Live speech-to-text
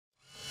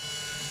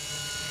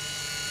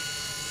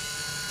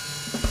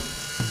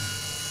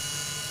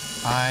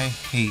I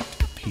hate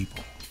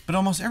people. But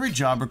almost every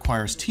job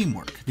requires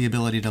teamwork, the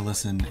ability to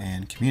listen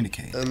and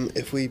communicate.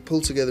 If we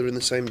pull together in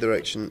the same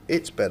direction,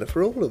 it's better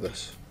for all of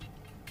us.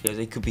 Yeah,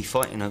 they could be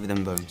fighting over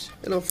them bones.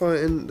 They're not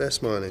fighting, they're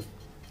smiling.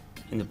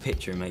 In the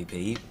picture,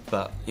 maybe,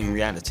 but in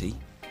reality...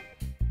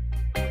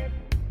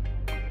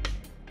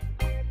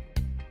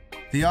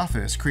 The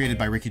Office, created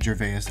by Ricky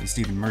Gervais and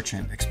Stephen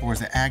Merchant, explores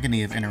the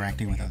agony of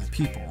interacting with other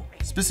people,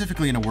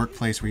 specifically in a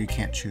workplace where you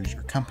can't choose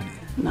your company.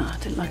 No, I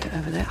didn't like it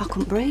over there. I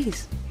couldn't breathe,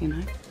 you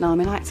know. No, I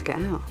mean, I had to get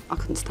out. I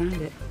couldn't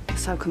stand it.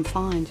 It's so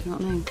confined, you know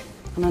what I mean?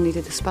 And I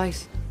needed the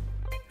space.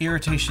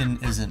 Irritation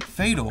isn't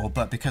fatal,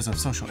 but because of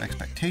social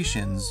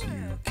expectations,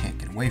 you can't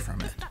get away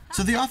from it.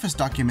 So The Office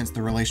documents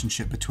the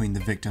relationship between the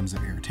victims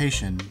of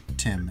irritation,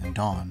 Tim and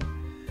Dawn,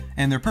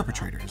 and their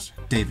perpetrators,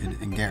 David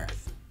and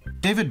Gareth.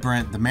 David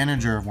Brent, the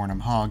manager of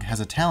Warnham Hogg, has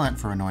a talent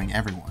for annoying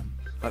everyone.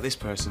 Like this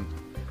person,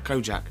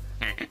 Kojak.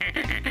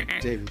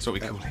 David. That's what we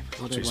call him.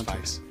 Watch his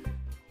face.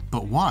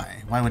 But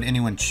why? Why would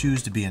anyone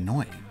choose to be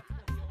annoying?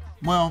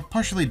 Well,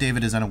 partially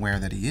David is unaware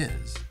that he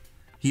is.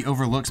 He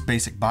overlooks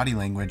basic body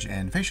language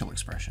and facial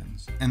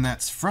expressions, and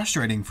that's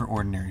frustrating for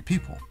ordinary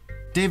people.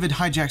 David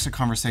hijacks a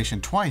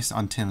conversation twice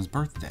on Tim's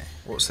birthday.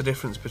 What's the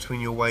difference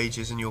between your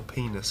wages and your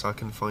penis? I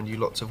can find you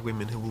lots of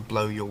women who will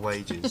blow your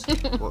wages.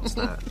 What's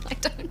that? I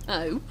don't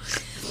know.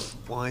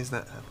 Why has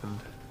that happened?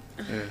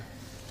 Yeah.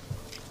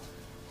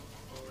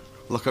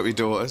 Lock up your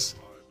daughters.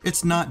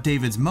 It's not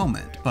David's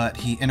moment, but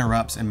he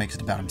interrupts and makes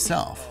it about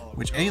himself,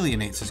 which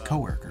alienates his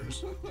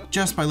coworkers.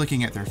 Just by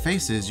looking at their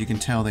faces, you can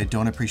tell they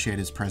don't appreciate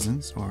his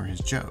presence or his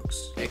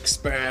jokes.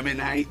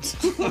 Exterminate.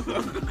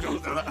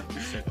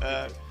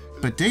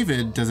 But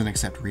David doesn't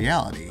accept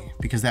reality,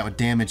 because that would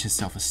damage his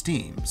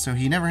self-esteem, so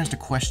he never has to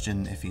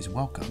question if he's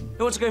welcome.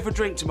 Who wants to go for a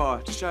drink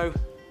tomorrow to show?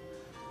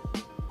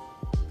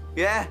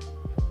 Yeah?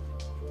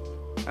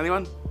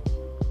 Anyone?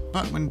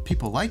 But when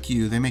people like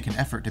you, they make an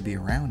effort to be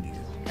around you.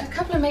 A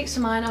couple of mates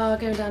of mine are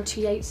going down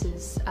to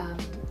Yates's.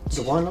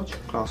 The wine lodge?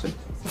 Classy.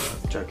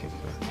 Joking.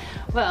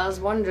 Well, I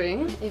was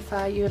wondering if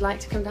you would like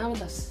to come down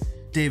with us.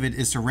 David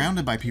is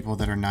surrounded by people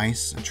that are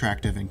nice,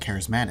 attractive, and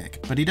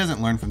charismatic, but he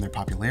doesn't learn from their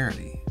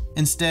popularity.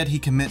 Instead, he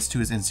commits to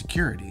his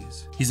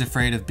insecurities. He's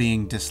afraid of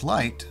being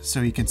disliked,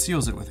 so he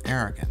conceals it with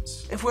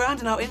arrogance. If we're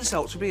handing out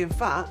insults for being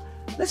fat,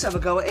 let's have a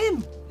go at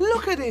him.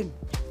 Look at him.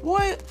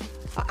 Why?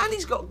 And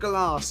he's got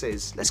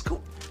glasses. Let's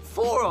call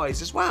 4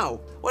 eyes as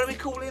well. Why don't we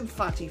call him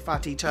Fatty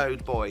Fatty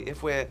Toad Boy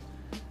if we're,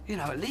 you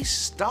know, at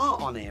least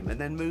start on him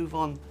and then move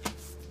on.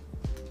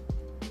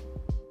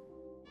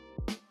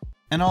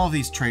 And all of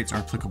these traits are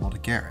applicable to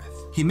Gareth.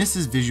 He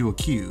misses visual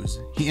cues,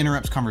 he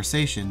interrupts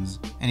conversations,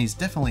 and he's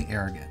definitely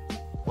arrogant.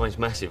 Mine's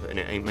massive and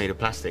it ain't made of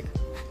plastic.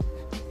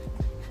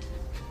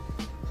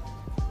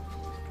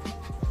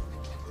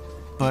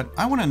 But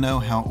I want to know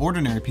how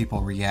ordinary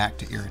people react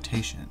to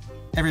irritation.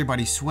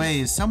 Everybody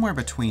sways somewhere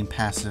between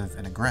passive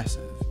and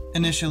aggressive.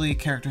 Initially,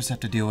 characters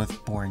have to deal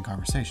with boring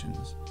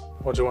conversations.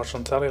 What did you watch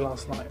on telly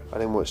last night? I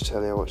didn't watch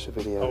telly, I watched a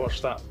video. I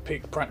watched that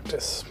Peak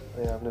Practice.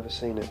 Yeah, I've never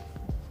seen it.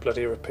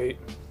 Bloody repeat.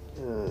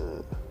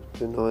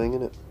 It's annoying,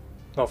 isn't it?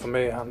 Not for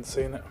me, I hadn't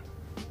seen it.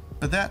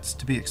 But that's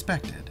to be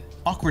expected.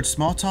 Awkward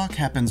small talk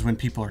happens when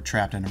people are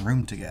trapped in a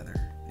room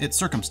together. It's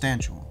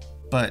circumstantial.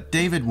 But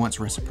David wants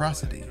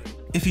reciprocity.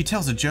 If he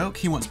tells a joke,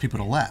 he wants people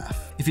to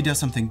laugh. If he does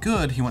something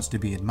good, he wants to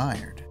be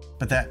admired.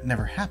 But that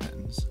never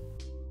happens.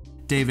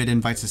 David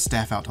invites his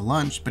staff out to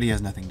lunch, but he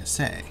has nothing to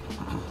say.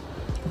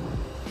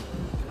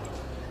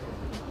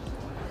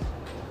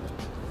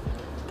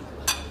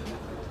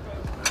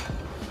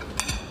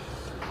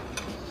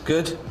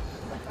 Good.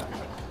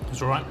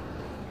 It's all right.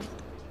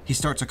 He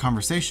starts a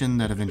conversation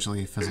that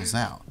eventually fizzles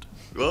out.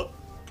 What?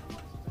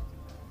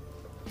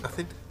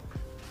 Nothing.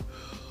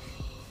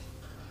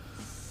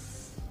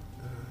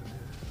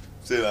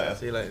 See you later.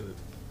 See you later.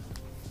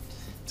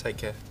 Take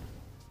care.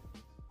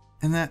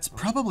 And that's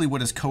probably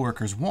what his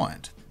coworkers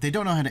want. They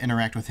don't know how to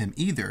interact with him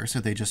either, so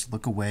they just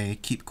look away,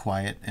 keep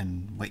quiet,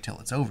 and wait till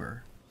it's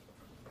over.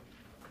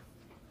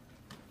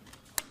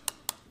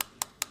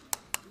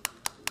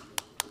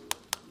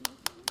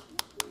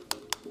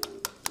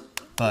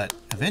 But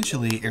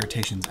eventually,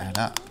 irritations add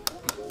up.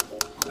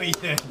 What are you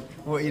doing?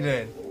 What are you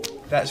doing?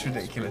 That's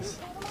ridiculous.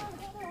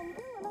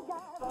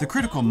 The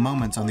critical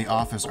moments on The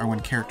Office are when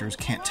characters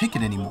can't take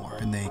it anymore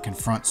and they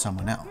confront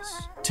someone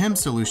else. Tim's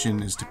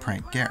solution is to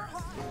prank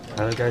Gareth.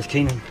 Hello guys,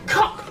 Keenan.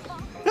 Thank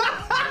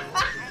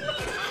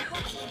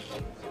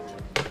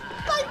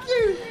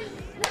you!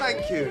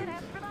 Thank you.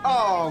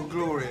 Oh,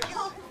 glorious.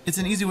 It's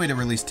an easy way to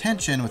release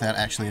tension without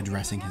actually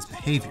addressing his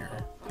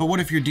behavior. But what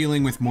if you're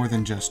dealing with more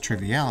than just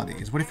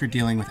trivialities? What if you're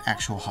dealing with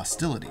actual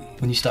hostility?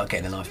 When you start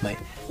getting a knife, mate,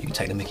 you can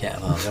take the mickey out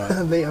of ours,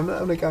 alright? Mate, I'm not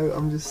having a go,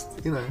 I'm just,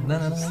 you know.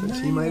 No.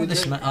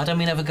 Listen, mate, I don't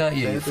mean have a go at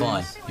you. Fair You're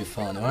fine. dues. You're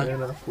fine, alright? Fair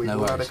enough. We've No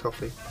all had a worries.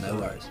 coffee. No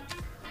worries.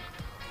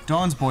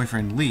 Dawn's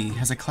boyfriend, Lee,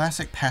 has a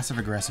classic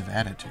passive-aggressive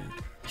attitude.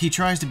 He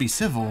tries to be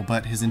civil,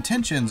 but his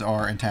intentions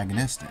are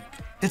antagonistic.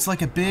 It's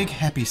like a big,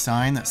 happy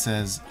sign that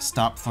says,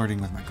 "Stop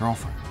flirting with my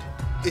girlfriend."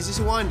 Is this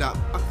a wind-up?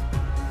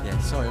 Yeah,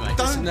 sorry, mate.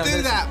 Don't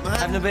do that, man.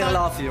 Having a bit of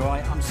laugh with you, all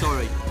right? I'm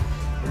sorry.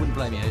 I wouldn't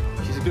blame you.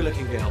 She's a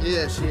good-looking girl.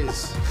 Yeah, she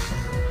is.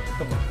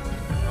 Come on.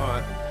 All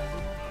right.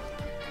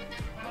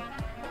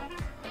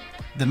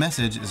 The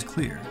message is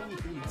clear,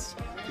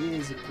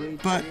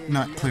 but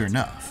not clear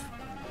enough.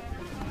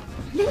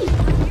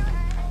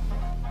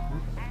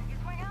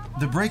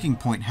 The breaking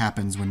point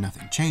happens when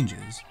nothing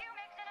changes.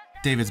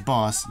 David's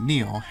boss,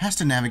 Neil, has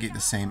to navigate the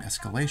same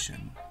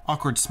escalation.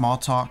 Awkward small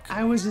talk.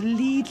 I was a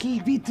little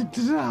bit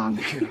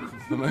drunk.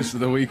 For most of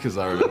the week, as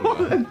I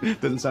remember.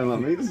 Doesn't sound like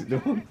me, does it,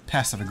 Dawn?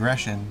 Passive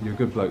aggression. You're a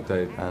good bloke,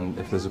 Dave, and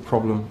if there's a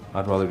problem,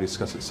 I'd rather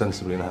discuss it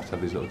sensibly and have to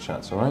have these little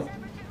chats, all right?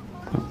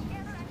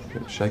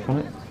 Bit of shake on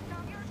it?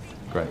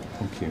 Great,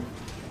 thank you.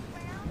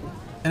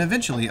 And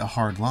eventually a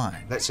hard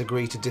line. Let's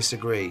agree to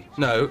disagree.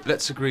 No,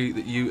 let's agree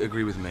that you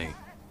agree with me.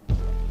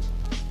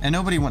 And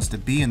nobody wants to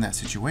be in that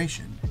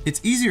situation.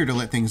 It's easier to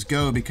let things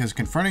go because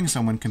confronting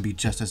someone can be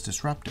just as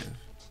disruptive.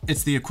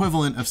 It's the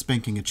equivalent of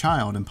spanking a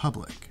child in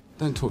public.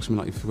 Don't talk to me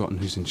like you've forgotten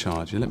who's in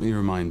charge. Let me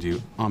remind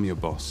you, I'm your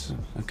boss,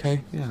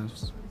 okay? Yeah.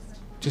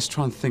 Just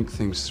try and think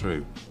things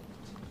through.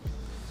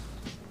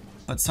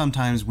 But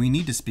sometimes we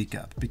need to speak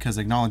up because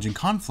acknowledging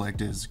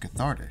conflict is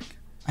cathartic.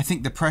 I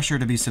think the pressure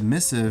to be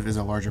submissive is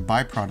a larger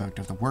byproduct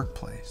of the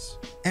workplace.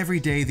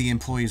 Every day the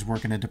employees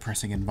work in a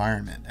depressing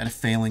environment at a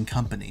failing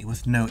company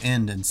with no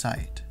end in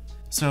sight.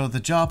 So the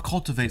job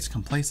cultivates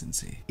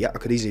complacency. Yeah, I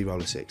could easily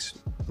roll a 6.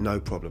 No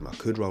problem. I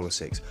could roll a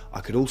 6.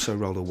 I could also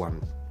roll a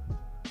 1.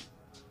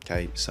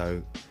 Okay,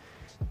 so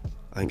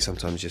I think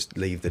sometimes just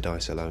leave the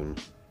dice alone.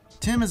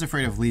 Tim is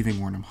afraid of leaving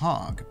Warnham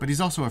Hogg, but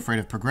he's also afraid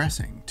of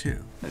progressing,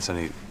 too. It's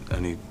only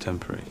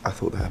temporary. I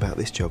thought that about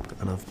this job,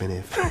 and I've been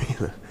here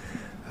for,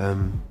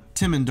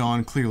 Tim and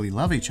Dawn clearly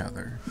love each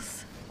other.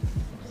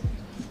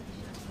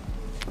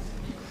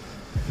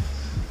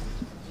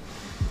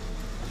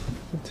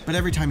 But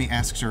every time he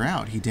asks her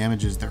out, he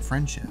damages their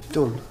friendship.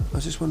 Dawn, I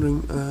was just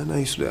wondering, now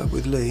you split up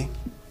with Lee,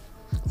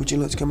 would you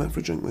like to come out for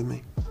a drink with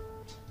me?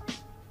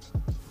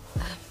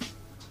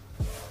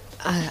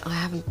 I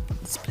haven't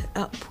split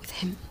up with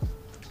him.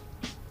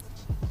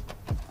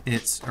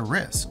 It's a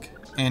risk.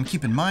 And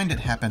keep in mind it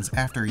happens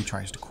after he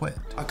tries to quit.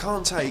 I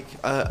can't take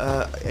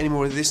any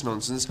more of this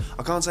nonsense.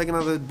 I can't take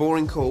another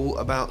boring call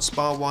about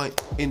Spar White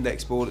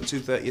index board at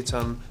 2.30 a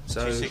ton.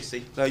 So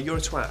 260. No, you're a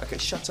twat. Okay,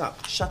 shut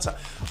up, shut up.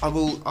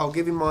 I'll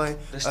give him my.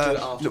 Let's do it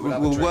after.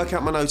 We'll work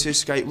out my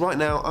notice. Okay, right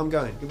now I'm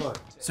going. Goodbye.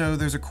 So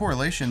there's a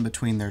correlation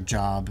between their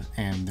job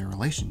and their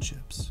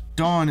relationships.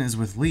 Dawn is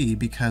with Lee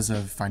because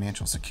of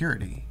financial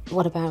security.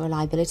 What about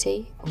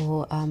reliability,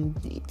 or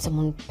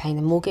someone paying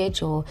the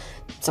mortgage, or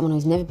someone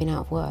who's never been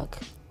out of work?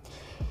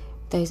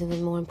 Those are the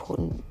more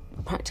important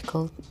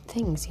practical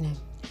things, you know,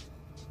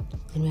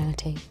 in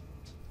reality.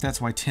 That's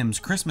why Tim's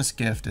Christmas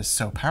gift is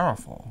so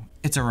powerful.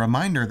 It's a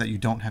reminder that you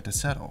don't have to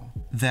settle.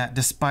 That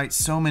despite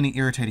so many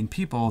irritating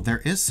people, there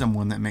is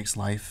someone that makes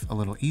life a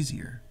little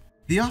easier.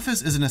 The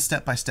Office isn't a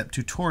step-by-step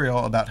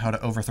tutorial about how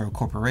to overthrow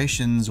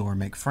corporations or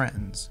make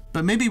friends.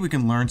 But maybe we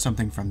can learn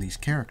something from these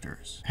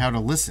characters. How to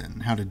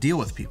listen, how to deal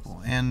with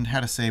people, and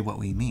how to say what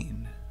we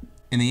mean.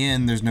 In the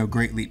end, there's no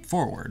great leap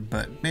forward,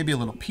 but maybe a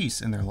little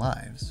peace in their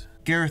lives.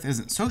 Gareth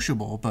isn't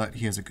sociable, but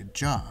he has a good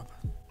job.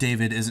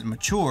 David isn't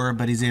mature,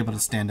 but he's able to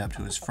stand up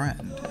to his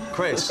friend.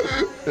 Chris,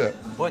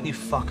 why don't you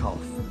fuck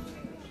off?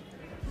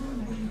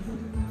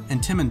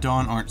 And Tim and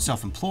Dawn aren't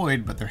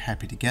self-employed, but they're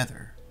happy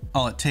together.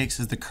 All it takes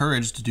is the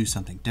courage to do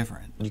something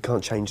different. You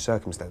can't change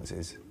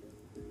circumstances.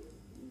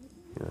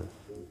 Yeah.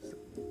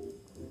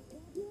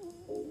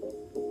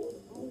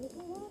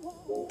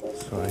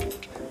 Sorry.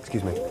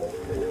 Excuse me.